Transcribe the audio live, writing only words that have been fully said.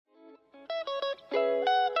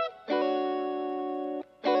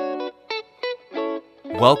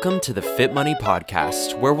Welcome to the Fit Money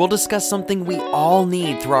Podcast, where we'll discuss something we all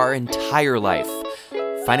need through our entire life,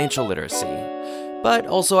 financial literacy, but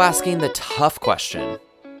also asking the tough question,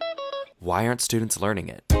 why aren't students learning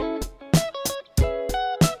it?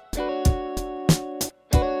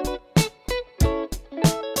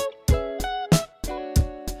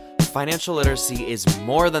 Financial literacy is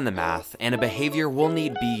more than the math and a behavior we'll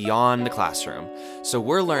need beyond the classroom. So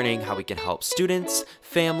we're learning how we can help students,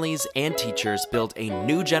 families, and teachers build a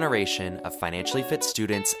new generation of financially fit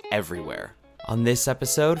students everywhere. On this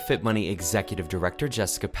episode, Fit Money Executive Director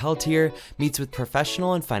Jessica Pelletier meets with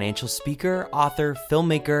professional and financial speaker, author,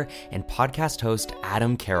 filmmaker, and podcast host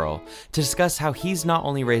Adam Carroll to discuss how he's not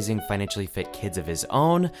only raising financially fit kids of his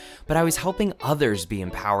own, but how he's helping others be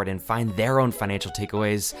empowered and find their own financial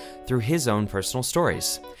takeaways through his own personal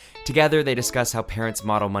stories. Together, they discuss how parents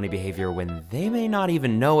model money behavior when they may not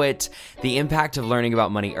even know it, the impact of learning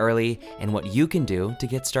about money early, and what you can do to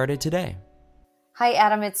get started today. Hi,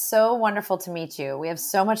 Adam. It's so wonderful to meet you. We have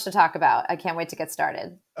so much to talk about. I can't wait to get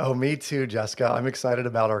started. Oh, me too, Jessica. I'm excited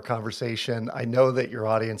about our conversation. I know that your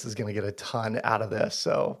audience is going to get a ton out of this.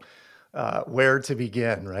 So where to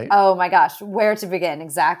begin, right? Oh my gosh, where to begin?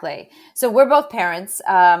 Exactly. So we're both parents.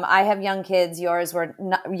 I have young kids. Yours were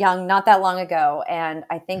young not that long ago. And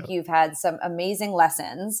I think you've had some amazing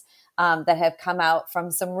lessons that have come out from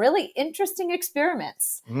some really interesting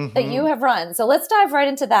experiments that you have run. So let's dive right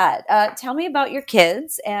into that. Tell me about your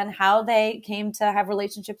kids and how they came to have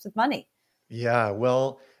relationships with money. Yeah,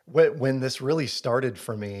 well, when this really started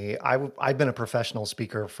for me, I've been a professional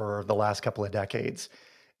speaker for the last couple of decades,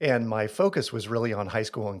 and my focus was really on high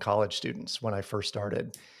school and college students when I first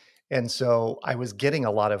started. And so I was getting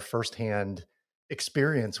a lot of firsthand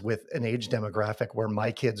experience with an age demographic where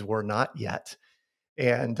my kids were not yet.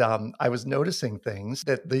 And I was noticing things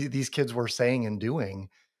that these kids were saying and doing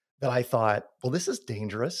that I thought, well, this is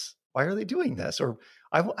dangerous. Why are they doing this? Or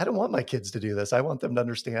I don't want my kids to do this. I want them to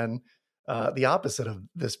understand the opposite of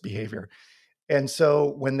this behavior. And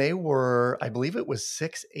so when they were, I believe it was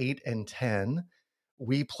 6, 8, and 10,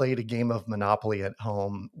 we played a game of Monopoly at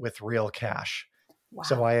home with real cash. Wow.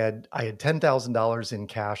 So I had $10,000 in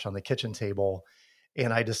cash on the kitchen table,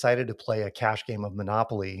 and I decided to play a cash game of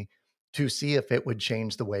Monopoly to see if it would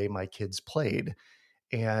change the way my kids played.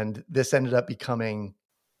 And this ended up becoming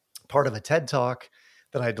part of a TED Talk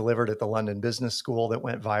that I delivered at the London Business School that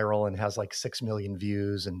went viral and has like 6 million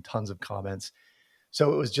views and tons of comments.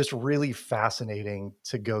 So it was just really fascinating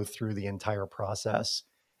to go through the entire process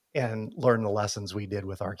and learn the lessons we did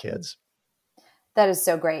with our kids. That is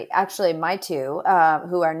so great. Actually, my two,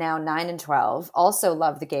 who are now 9 and 12, also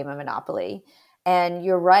love the game of Monopoly. And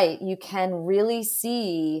you're right, you can really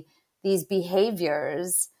see these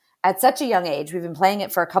behaviors at such a young age. We've been playing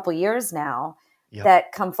it for a couple years now. Yep.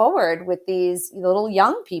 That come forward with these little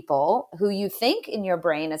young people who you think in your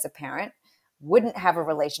brain as a parent wouldn't have a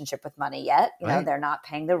relationship with money yet. You know, they're not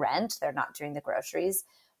paying the rent, they're not doing the groceries,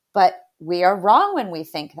 but we are wrong when we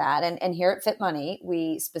think that. And here at Fit Money,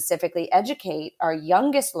 we specifically educate our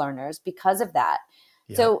youngest learners because of that.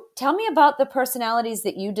 Yeah. So tell me about the personalities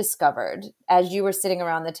that you discovered as you were sitting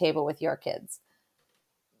around the table with your kids.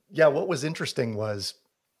 Yeah, what was interesting was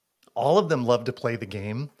all of them loved to play the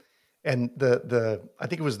game. And I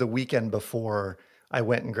think it was the weekend before I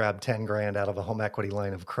went and grabbed 10 grand out of a home equity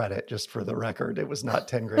line of credit, just for the record. It was not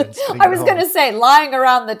 10 grand. I was going to say lying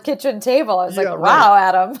around the kitchen table. I was like, wow, right.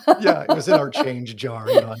 Adam. Yeah, it was in our change jar,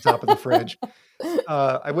 on top of the fridge.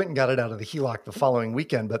 I went and got it out of the HELOC the following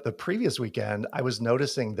weekend, but the previous weekend, I was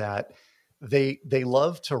noticing that they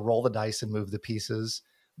love to roll the dice and move the pieces,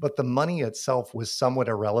 but the money itself was somewhat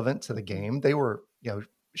irrelevant to the game. They were,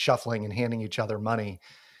 shuffling and handing each other money.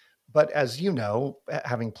 But as you know,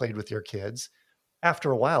 having played with your kids, after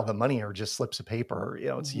a while, the money are just slips of paper.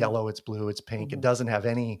 It's yellow, it's blue, it's pink. It doesn't have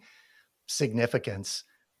any significance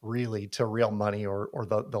really to real money or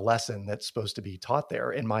the lesson that's supposed to be taught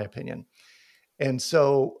there, in my opinion. And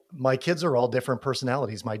so my kids are all different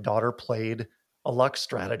personalities. My daughter played a luck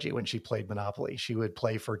strategy when she played Monopoly. She would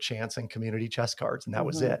play for chance and community chess cards, and that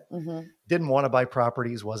was it. Didn't want to buy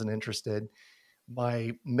properties, wasn't interested.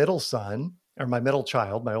 My middle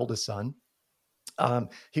child, my oldest son,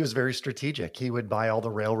 he was very strategic. He would buy all the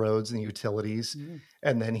railroads and utilities,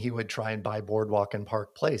 and then he would try and buy Boardwalk and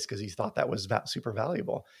Park Place because he thought that was super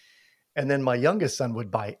valuable. And then my youngest son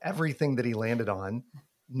would buy everything that he landed on,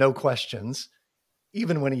 no questions,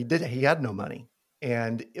 even when he had no money.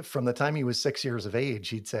 And from the time he was 6 years of age,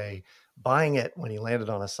 he'd say, buying it when he landed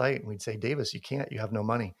on a site, and we'd say, Davis, you can't, you have no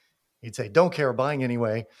money. He'd say, don't care, buying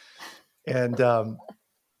anyway. And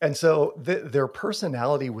so their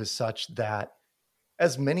personality was such that,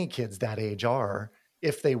 as many kids that age are,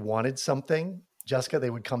 if they wanted something, Jessica, they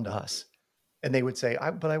would come to us and they would say,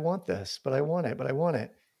 but I want this, but I want it, but I want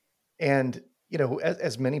it. And,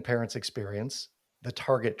 as many parents experience, the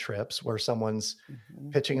Target trips where someone's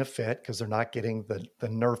Mhm. pitching a fit because they're not getting the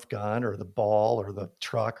Nerf gun or the ball or the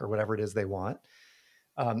truck or whatever it is they want.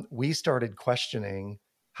 We started questioning,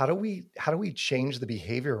 how do we change the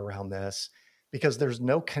behavior around this? Because there's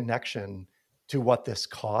no connection to what this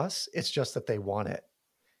costs. It's just that they want it.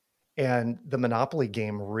 And the Monopoly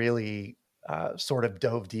game really sort of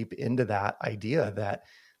dove deep into that idea that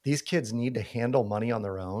these kids need to handle money on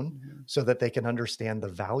their own Mhm. so that they can understand the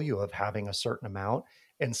value of having a certain amount,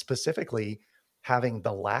 and specifically having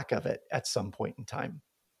the lack of it at some point in time.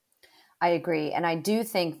 I agree. And I do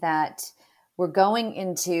think that we're going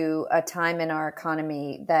into a time in our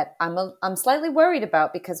economy that I'm slightly worried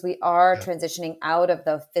about, because we are Yeah, transitioning out of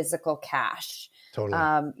the physical cash. totally.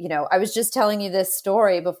 I was just telling you this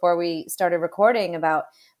story before we started recording about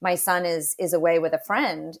my son is away with a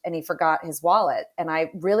friend and he forgot his wallet. And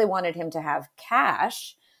I really wanted him to have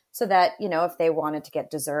cash so that, if they wanted to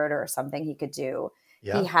get dessert or something, he could do. He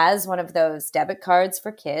Yeah. has one of those debit cards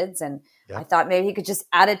for kids, and I Yep. thought maybe he could just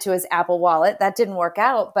add it to his Apple Wallet. That didn't work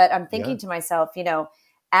out, but I'm Yeah. thinking to myself,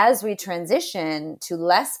 as we transition to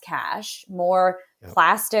less cash, more Yep.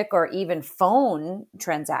 plastic or even phone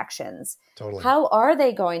transactions, Totally. how are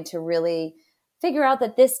they going to really figure out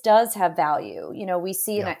that this does have value? We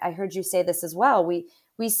see, and Yep. I heard you say this as well,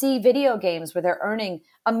 we see video games where they're earning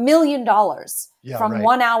 $1 million Yeah. from Right.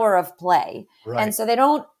 1 hour of play. And Right. so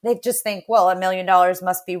they just think, well, $1 million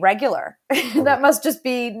must be regular. Totally. That must just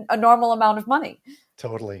be a normal amount of money.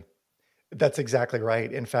 Totally. That's exactly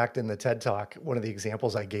right. In fact, in the TED Talk, one of the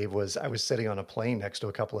examples I gave was I was sitting on a plane next to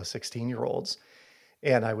a couple of 16-year-olds.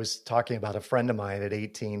 And I was talking about a friend of mine at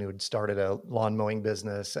 18 who had started a lawn mowing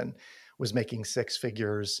business and was making six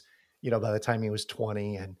figures, by the time he was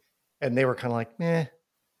 20. And they were kind of like, meh.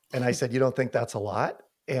 And I said, you don't think that's a lot?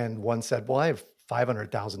 And one said, well, I have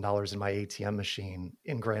 $500,000 in my ATM machine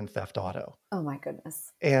in Grand Theft Auto. Oh my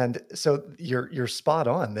goodness. And so you're spot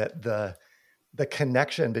on that the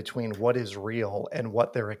connection between what is real and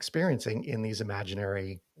what they're experiencing in these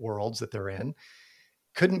imaginary worlds that they're in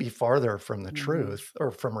couldn't be farther from the Mhm. truth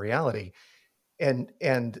or from reality.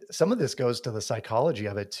 And some of this goes to the psychology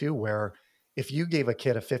of it too, where if you gave a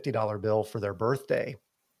kid a $50 bill for their birthday,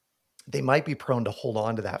 they might be prone to hold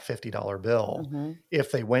on to that $50 bill Mhm.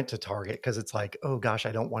 if they went to Target, because it's like, oh gosh,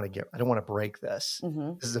 I don't want to break this.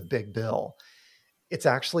 Mhm. This is a big bill. It's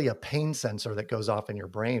actually a pain sensor that goes off in your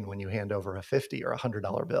brain when you hand over a $50 or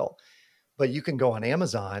 $100 bill. But you can go on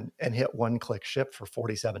Amazon and hit one click ship for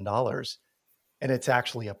 $47. And it's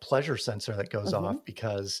actually a pleasure sensor that goes Mhm. off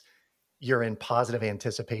because you're in positive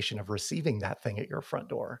anticipation of receiving that thing at your front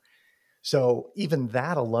door. So even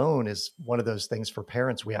that alone is one of those things for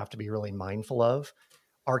parents we have to be really mindful of.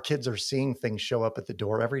 Our kids are seeing things show up at the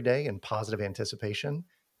door every day in positive anticipation,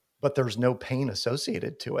 but there's no pain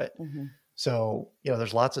associated to it. Mhm. So,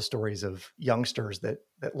 there's lots of stories of youngsters that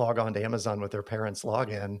log on to Amazon with their parents'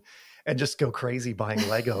 login and just go crazy buying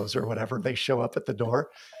Legos or whatever they show up at the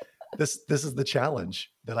door. This is the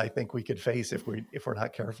challenge that I think we could face if we're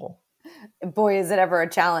not careful. Boy, is it ever a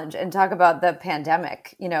challenge. And talk about the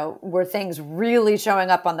pandemic, were things really showing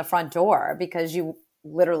up on the front door because you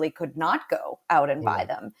literally could not go out and buy Totally.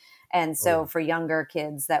 them. And so Totally. for younger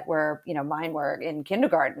kids that were, mine were in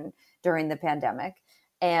kindergarten during the pandemic.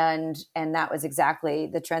 And that was exactly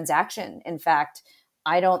the transaction. In fact,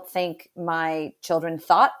 I don't think my children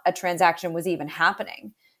thought a transaction was even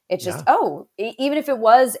happening. It's just, Yeah. even if it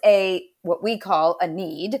was what we call a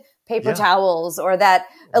need, paper Yeah. towels or that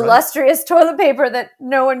Right. illustrious toilet paper that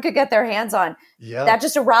no one could get their hands on, Yeah. that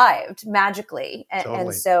just arrived magically. And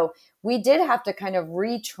Totally. so we did have to kind of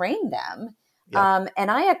retrain them. Yep.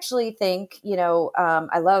 And I actually think,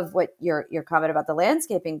 I love what your comment about the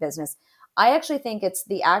landscaping business. I actually think it's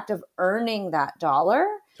the act of earning that dollar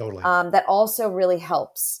Totally. that also really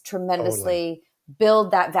helps tremendously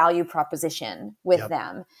build that value proposition with Yep.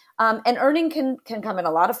 them. And earning can come in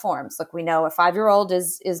a lot of forms. Like we know a 5-year-old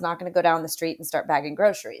is not going to go down the street and start bagging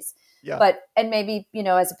groceries. Yeah. And maybe,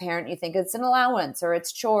 as a parent, you think it's an allowance or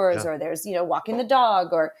it's chores Yeah. or there's, walking the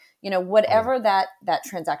dog or, whatever that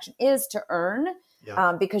transaction is to earn.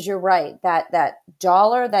 Yeah. Because you're right, that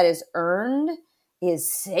dollar that is earned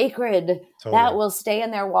is sacred. That Totally. will stay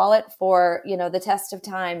in their wallet for, the test of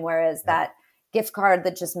time. Whereas Yep. that gift card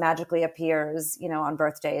that just magically appears, on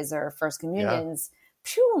birthdays or first communions,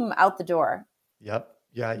 phew, out the door. Yep.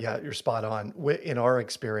 Yeah. Yeah. You're spot on. In our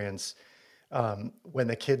experience, when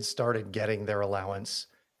the kids started getting their allowance,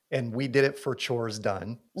 and we did it for chores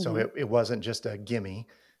done, so Mhm. it wasn't just a gimme.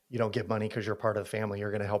 you don't give money because you're part of the family.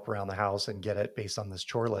 You're going to help around the house and get it based on this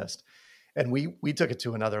chore list. And we took it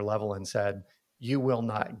to another level and said, you will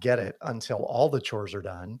not get it until all the chores are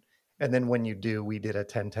done. And then when you do, we did a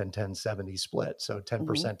 10-10-10-70 split. So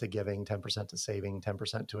 10% to giving, 10% to saving,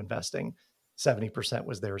 10% to investing, 70%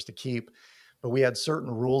 was theirs to keep. But we had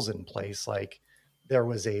certain rules in place, like there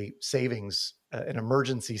was a savings, an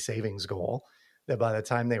emergency savings goal that by the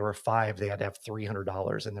time they were 5, they had to have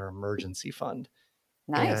 $300 in their emergency fund.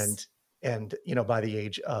 Nice. And by the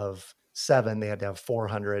age of 7, they had to have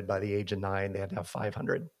 400. By the age of 9, they had to have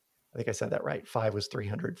 500. I think I said that right. 5 was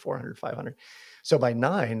 300, 400, 500. So by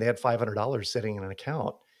 9, they had $500 sitting in an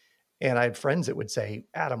account. And I had friends that would say,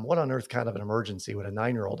 Adam, what on earth kind of an emergency would a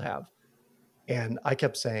 9-year-old have? And I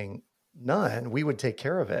kept saying, none, we would take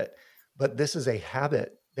care of it. But this is a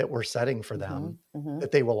habit that we're setting for them,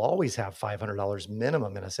 that they will always have $500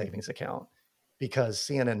 minimum in a savings account, because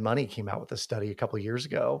CNN Money came out with a study a couple of years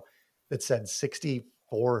ago that said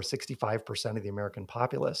 64 or 65% of the American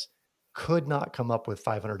populace could not come up with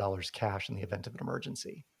 $500 cash in the event of an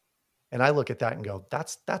emergency. And I look at that and go,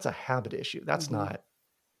 that's a habit issue. That's not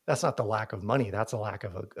the lack of money. That's a lack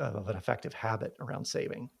of an effective habit around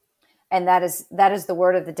saving. And that is the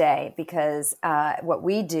word of the day, because what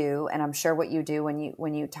we do, and I'm sure what you do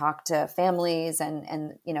when you talk to families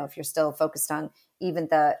and if you're still focused on even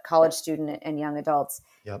the college student and young adults,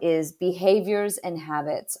 is behaviors and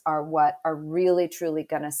habits are what are really truly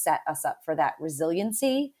going to set us up for that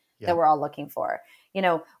resiliency that we're all looking for.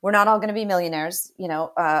 We're not all going to be millionaires,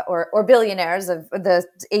 or billionaires. Of the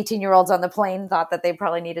 18-year-olds on the plane thought that they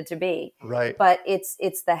probably needed to be. Right. But it's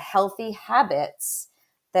the healthy habits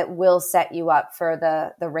that will set you up for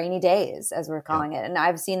the rainy days, as we're calling it. And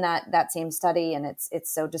I've seen that same study, and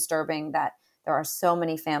it's so disturbing that there are so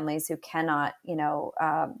many families who cannot,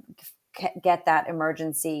 get that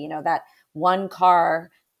emergency, that one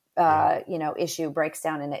car, issue breaks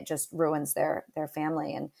down and it just ruins their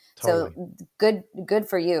family. And so good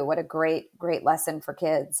for you. What a great lesson for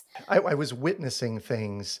kids. I was witnessing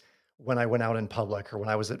things when I went out in public or when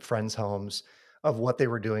I was at friends' homes of what they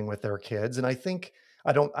were doing with their kids. And I think,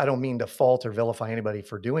 I don't mean to fault or vilify anybody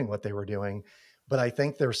for doing what they were doing, but I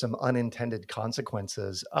think there's some unintended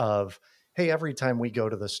consequences of, hey, every time we go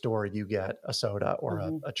to the store, you get a soda or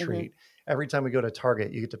a treat. Every time we go to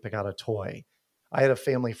Target, you get to pick out a toy. I had a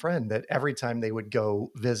family friend that every time they would go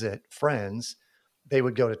visit friends, they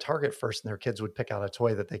would go to Target first and their kids would pick out a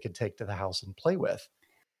toy that they could take to the house and play with.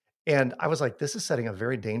 And I was like, this is setting a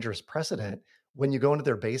very dangerous precedent. When you go into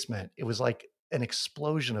their basement, it was like an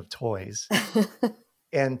explosion of toys.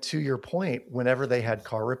 And to your point, whenever they had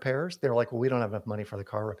car repairs, they were like, well, we don't have enough money for the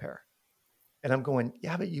car repair. And I'm going,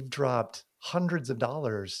 yeah, but you've dropped hundreds of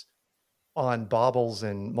dollars on baubles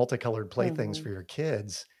and multicolored playthings for your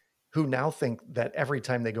kids, who now think that every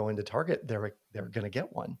time they go into Target, they're going to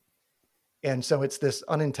get one. And so it's this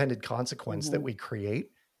unintended consequence that we create,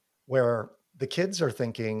 where the kids are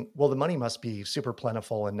thinking, well, the money must be super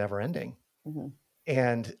plentiful and never ending.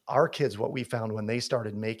 And our kids, what we found when they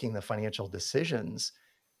started making the financial decisions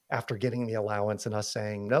after getting the allowance and us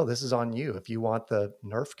saying, no, this is on you. If you want the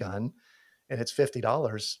Nerf gun and it's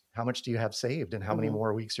 $50, how much do you have saved? And how many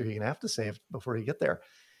more weeks are you going to have to save before you get there?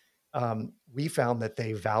 We found that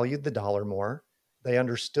they valued the dollar more. They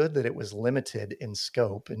understood that it was limited in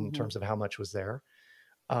scope in terms of how much was there.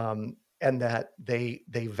 And that they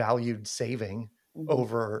valued saving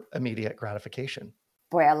over immediate gratification.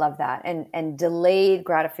 Boy, I love that. And delayed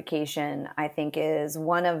gratification, I think, is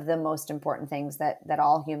one of the most important things that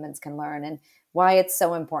all humans can learn, and why it's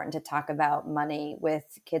so important to talk about money with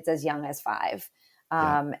kids as young as 5.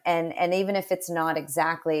 And even if it's not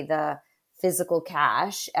exactly the physical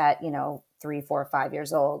cash at, 3, 4, 5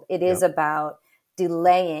 years old, it is about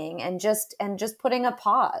delaying and just putting a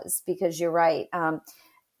pause, because you're right.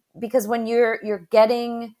 Because when you're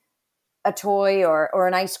getting a toy or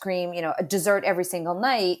an ice cream, a dessert every single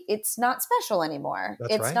night, it's not special anymore.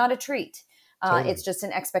 It's not a treat. It's just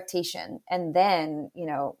an expectation. And then,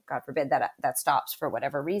 God forbid that stops for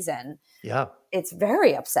whatever reason. Yeah. It's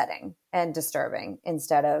very upsetting and disturbing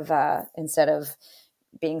instead of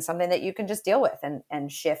being something that you can just deal with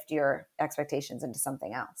and shift your expectations into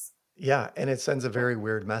something else. Yeah. And it sends a very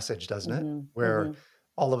weird message, doesn't it? Where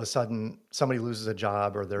all of a sudden somebody loses a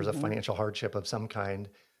job or there's a financial hardship of some kind,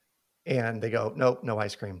 and they go, nope, no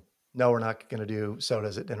ice cream. No, we're not going to do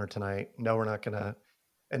sodas at dinner tonight. No, we're not going to.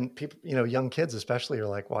 And people, young kids especially, are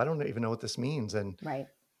like, well, I don't even know what this means. And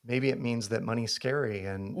maybe it means that money's scary.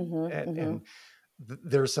 And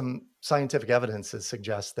there's some scientific evidence that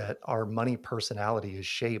suggests that our money personality is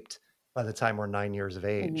shaped by the time we're 9 years of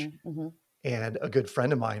age. And a good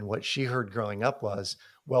friend of mine, what she heard growing up was,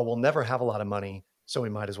 well, we'll never have a lot of money, so we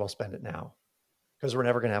might as well spend it now. Because we're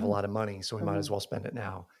never going to have a lot of money, so we might as well spend it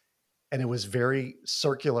now. And it was very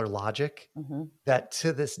circular logic that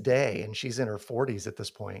to this day, and she's in her 40s at this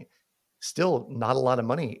point, still not a lot of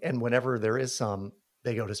money. And whenever there is some,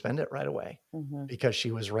 they go to spend it right away because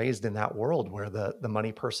she was raised in that world where the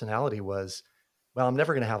money personality was, well, I'm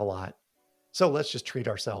never going to have a lot. So let's just treat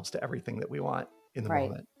ourselves to everything that we want in the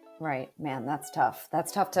moment. Right. Man, that's tough.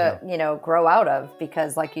 That's tough to, grow out of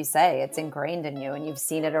because like you say, it's ingrained in you and you've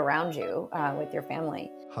seen it around you with your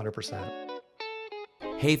family. 100%.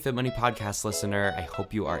 Hey, Fit Money Podcast listener, I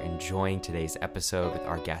hope you are enjoying today's episode with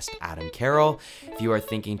our guest, Adam Carroll. If you are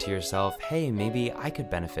thinking to yourself, hey, maybe I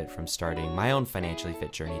could benefit from starting my own financially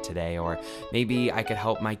fit journey today, or maybe I could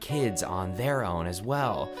help my kids on their own as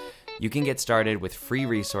well, you can get started with free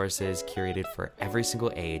resources curated for every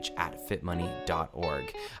single age at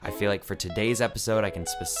fitmoney.org. I feel like for today's episode, I can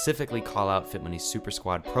specifically call out Fit Money's Super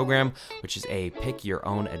Squad program, which is a pick your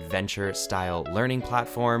own adventure style learning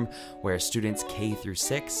platform where students K through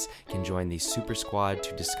 6 can join the Super Squad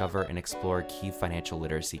to discover and explore key financial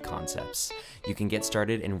literacy concepts. You can get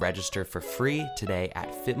started and register for free today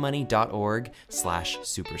at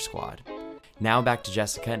fitmoney.org/supersquad. Now back to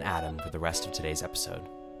Jessica and Adam for the rest of today's episode.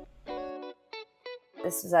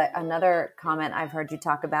 This is another comment I've heard you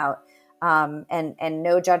talk about, and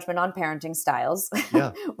no judgment on parenting styles,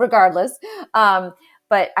 regardless.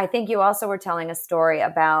 But I think you also were telling a story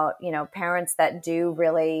about, parents that do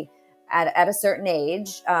really, at a certain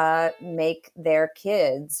age, make their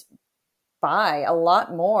kids buy a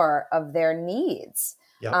lot more of their needs,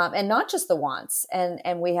 and not just the wants.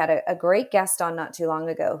 And we had a great guest on not too long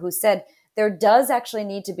ago who said, there does actually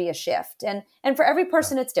need to be a shift. And for every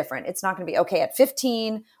person, it's different. It's not going to be okay at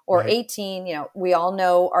 15 or 18. We all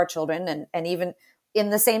know our children and even in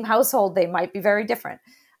the same household, they might be very different.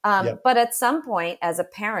 But at some point as a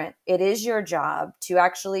parent, it is your job to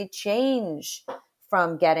actually change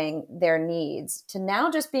from getting their needs to now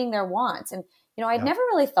just being their wants. And, I'd never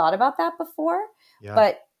really thought about that before,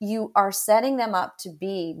 but you are setting them up to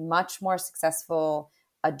be much more successful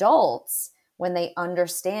adults when they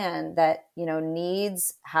understand that,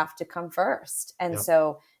 needs have to come first. And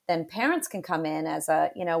so then parents can come in as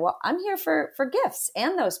well, I'm here for gifts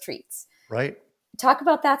and those treats. Right. Talk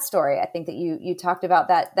about that story. I think that you talked about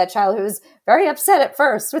that child who was very upset at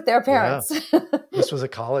first with their parents. Yeah. This was a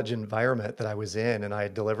college environment that I was in, and I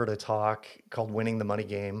had delivered a talk called Winning the Money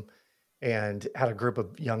Game and had a group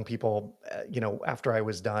of young people, after I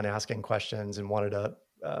was done asking questions and wanted a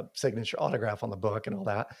signature autograph on the book and all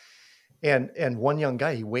that. And one young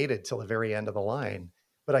guy, he waited till the very end of the line,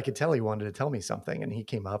 but I could tell he wanted to tell me something. And he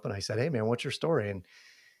came up and I said, hey man, what's your story? And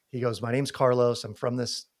he goes, my name's Carlos. I'm from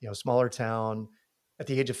this, smaller town. At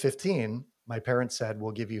the age of 15, my parents said,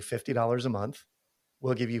 we'll give you $50 a month.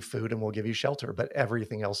 We'll give you food and we'll give you shelter, but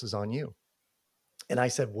everything else is on you. And I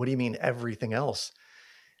said, what do you mean everything else?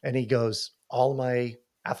 And he goes, all my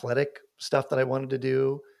athletic stuff that I wanted to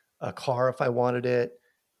do, a car if I wanted it,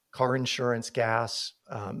 car insurance, gas,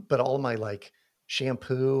 but all my like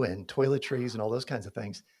shampoo and toiletries and all those kinds of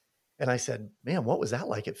things. And I said, man, what was that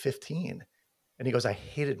like at 15? And he goes, I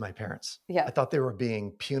hated my parents. Yeah. I thought they were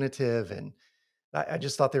being punitive. And I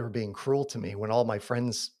just thought they were being cruel to me when all my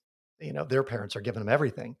friends, their parents are giving them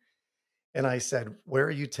everything. And I said, where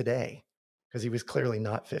are you today? Because he was clearly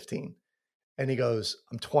not 15. And he goes,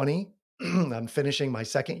 I'm 20. I'm finishing my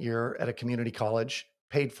second year at a community college,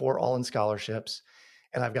 paid for all in scholarships.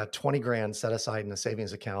 And I've got 20 grand set aside in a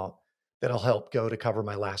savings account that'll help go to cover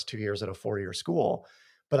my last 2 years at a 4-year school.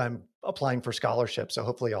 But I'm applying for scholarships. So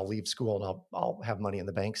hopefully I'll leave school and I'll have money in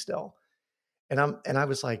the bank still. And I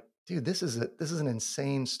was like, dude, this is an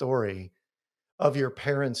insane story of your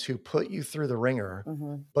parents who put you through the ringer,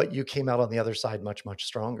 but you came out on the other side much, much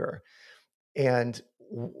stronger. And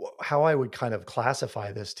how I would kind of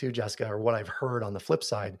classify this too, Jessica, or what I've heard on the flip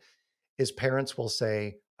side is parents will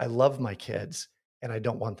say, I love my kids and I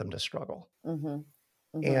don't want them to struggle.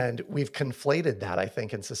 And we've conflated that, I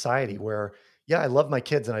think, in society where, I love my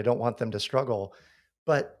kids and I don't want them to struggle,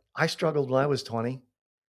 but I struggled when I was 20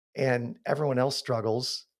 and everyone else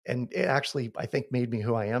struggles. And it actually, I think, made me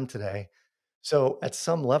who I am today. So at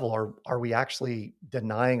some level, are we actually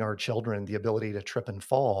denying our children the ability to trip and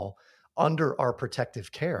fall under our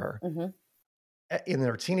protective care in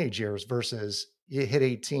their teenage years versus you hit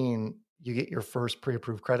 18, you get your first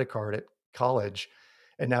pre-approved credit card at college,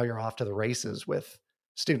 and now you're off to the races with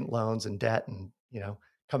student loans and debt and,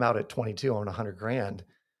 come out at 22 on 100 grand.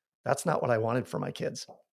 That's not what I wanted for my kids.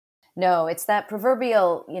 No, it's that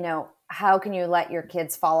proverbial, how can you let your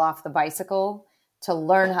kids fall off the bicycle to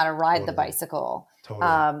learn how to ride the Totally. bicycle.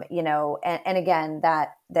 Totally. And again, that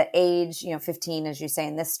the age, 15, as you say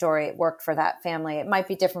in this story, it worked for that family. It might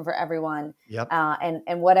be different for everyone. Yep.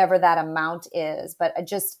 And whatever that amount is, but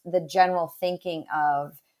just the general thinking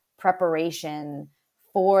of preparation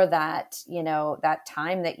for that, that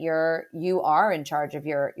time that you are in charge of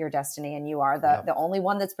your destiny, and you are the only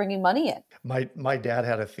one that's bringing money in. My dad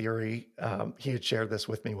had a theory. He had shared this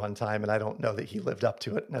with me one time, and I don't know that he lived up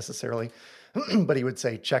to it necessarily, but he would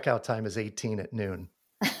say checkout time is 18 at noon.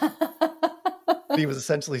 He was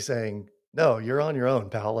essentially saying, no, you're on your own,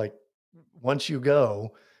 pal. Like, once you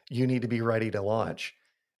go, you need to be ready to launch.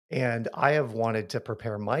 And I have wanted to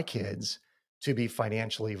prepare my kids to be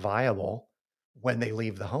financially viable when they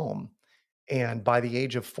leave the home. And by the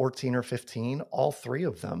age of 14 or 15, all three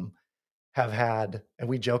of them have had, and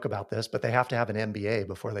we joke about this, but they have to have an MBA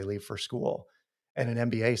before they leave for school. And an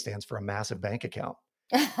MBA stands for a massive bank account.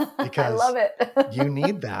 I love it. You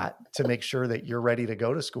need that to make sure that you're ready to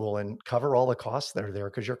go to school and cover all the costs that are there,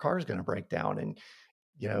 because your car is going to break down, and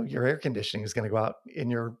your air conditioning is going to go out in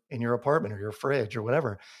your apartment or your fridge or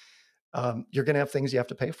whatever. You're going to have things you have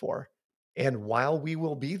to pay for. And while we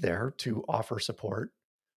will be there to offer support,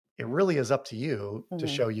 it really is up to you to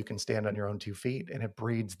show you can stand on your own 2 feet. And it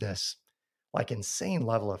breeds this like insane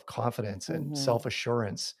level of confidence and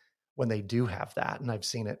self-assurance when they do have that. And I've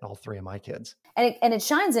seen it in all three of my kids. And it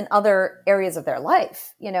shines in other areas of their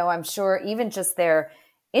life. I'm sure even just their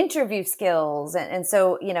interview skills. And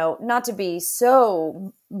so, not to be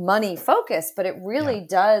so money focused, but it really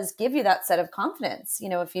does give you that set of confidence.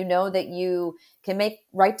 If you know that you can make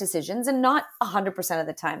right decisions, and not 100% of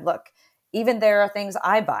the time. Look, even there are things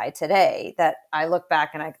I buy today that I look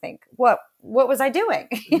back and I think, what was I doing?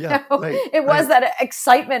 It was that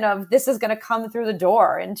excitement of, this is going to come through the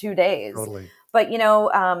door in 2 days. Totally. But,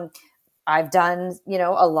 I've done,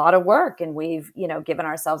 a lot of work, and we've, given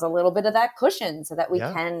ourselves a little bit of that cushion so that we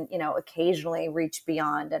can, occasionally reach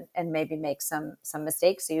beyond and maybe make some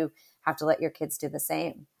mistakes. So you have to let your kids do the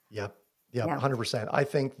same. Yep. 100%. I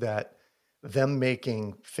think that them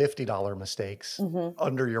making $50 mistakes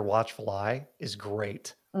under your watchful eye is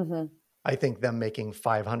great. I think them making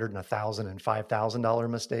 $500 and $1,000 and $5,000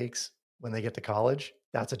 mistakes when they get to college,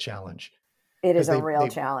 that's a challenge. It is a real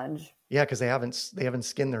challenge. Yeah, because they haven't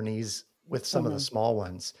skinned their knees with some of the small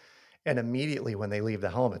ones. And immediately when they leave the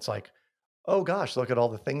home, it's like, oh gosh, look at all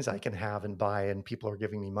the things I can have and buy and people are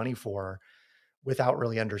giving me money for, without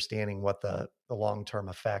really understanding what the long-term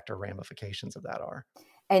effect or ramifications of that are.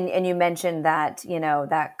 And you mentioned that,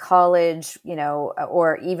 that college,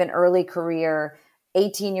 or even early career,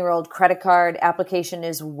 18-year-old credit card application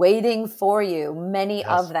is waiting for you, many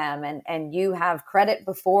of them. And you have credit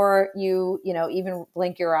before you, even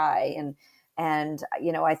blink your eye. And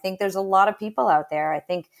I think there's a lot of people out there. I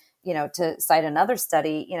think, to cite another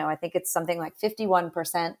study, I think it's something like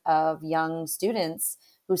 51% of young students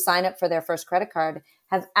who sign up for their first credit card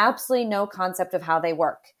have absolutely no concept of how they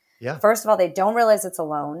work. Yeah. First of all, they don't realize it's a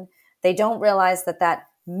loan. They don't realize that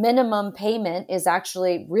minimum payment is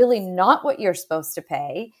actually really not what you're supposed to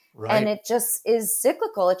pay. Right. And it just is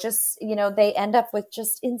cyclical. It just, they end up with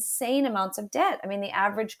just insane amounts of debt. I mean, the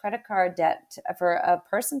average credit card debt for a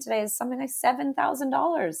person today is something like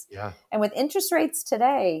 $7,000. Yeah. And with interest rates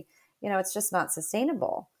today, it's just not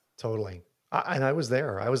sustainable. Totally. And I was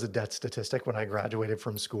there. I was a debt statistic when I graduated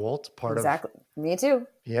from school. It's part Exactly. Me too.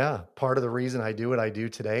 Yeah. Part of the reason I do what I do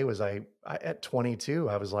today was I at 22,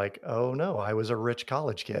 I was like, oh no, I was a rich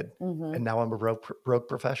college kid and now I'm a broke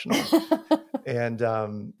professional. And,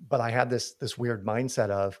 but I had this weird mindset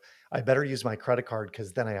of, I better use my credit card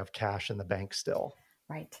because then I have cash in the bank still.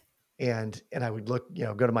 Right. And I would look,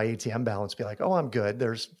 go to my ATM balance, be like, oh, I'm good.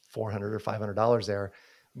 There's $400 or $500 there.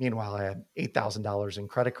 Meanwhile, I had $8,000 in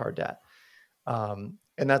credit card debt. And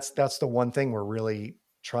that's the one thing we're really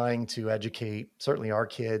trying to educate, certainly our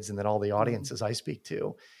kids and then all the audiences I speak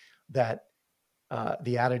to, that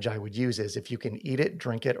the adage I would use is, if you can eat it,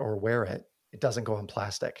 drink it, or wear it, it doesn't go in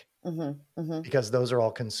plastic. Because those are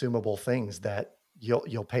all consumable things that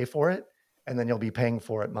you'll pay for it, and then you'll be paying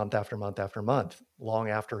for it month after month after month, long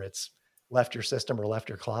after it's left your system or left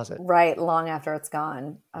your closet. Right. Long after it's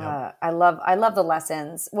gone. Yep. I love the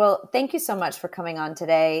lessons. Well, thank you so much for coming on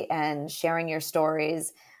today and sharing your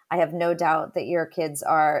stories. I have no doubt that your kids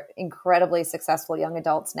are incredibly successful young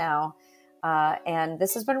adults now. And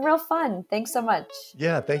this has been real fun. Thanks so much.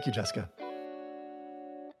 Yeah. Thank you, Jessica.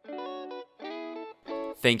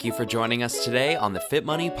 Thank you for joining us today on the Fit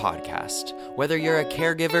Money Podcast. Whether you're a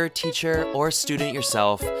caregiver, teacher, or student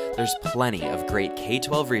yourself, there's plenty of great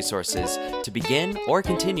K-12 resources to begin or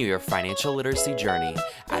continue your financial literacy journey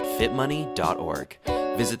at fitmoney.org.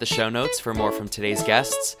 Visit the show notes for more from today's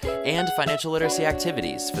guests and financial literacy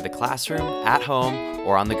activities for the classroom, at home,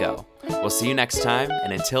 or on the go. We'll see you next time,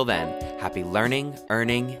 and until then, happy learning,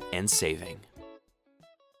 earning, and saving.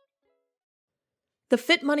 The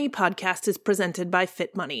Fit Money podcast is presented by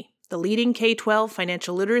Fit Money, the leading K-12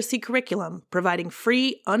 financial literacy curriculum providing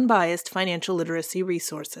free, unbiased financial literacy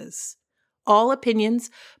resources. All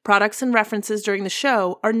opinions, products, and references during the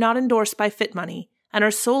show are not endorsed by Fit Money and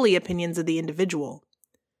are solely opinions of the individual.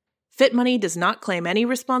 Fit Money does not claim any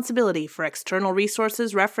responsibility for external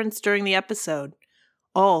resources referenced during the episode.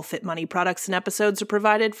 All Fit Money products and episodes are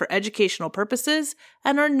provided for educational purposes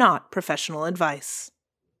and are not professional advice.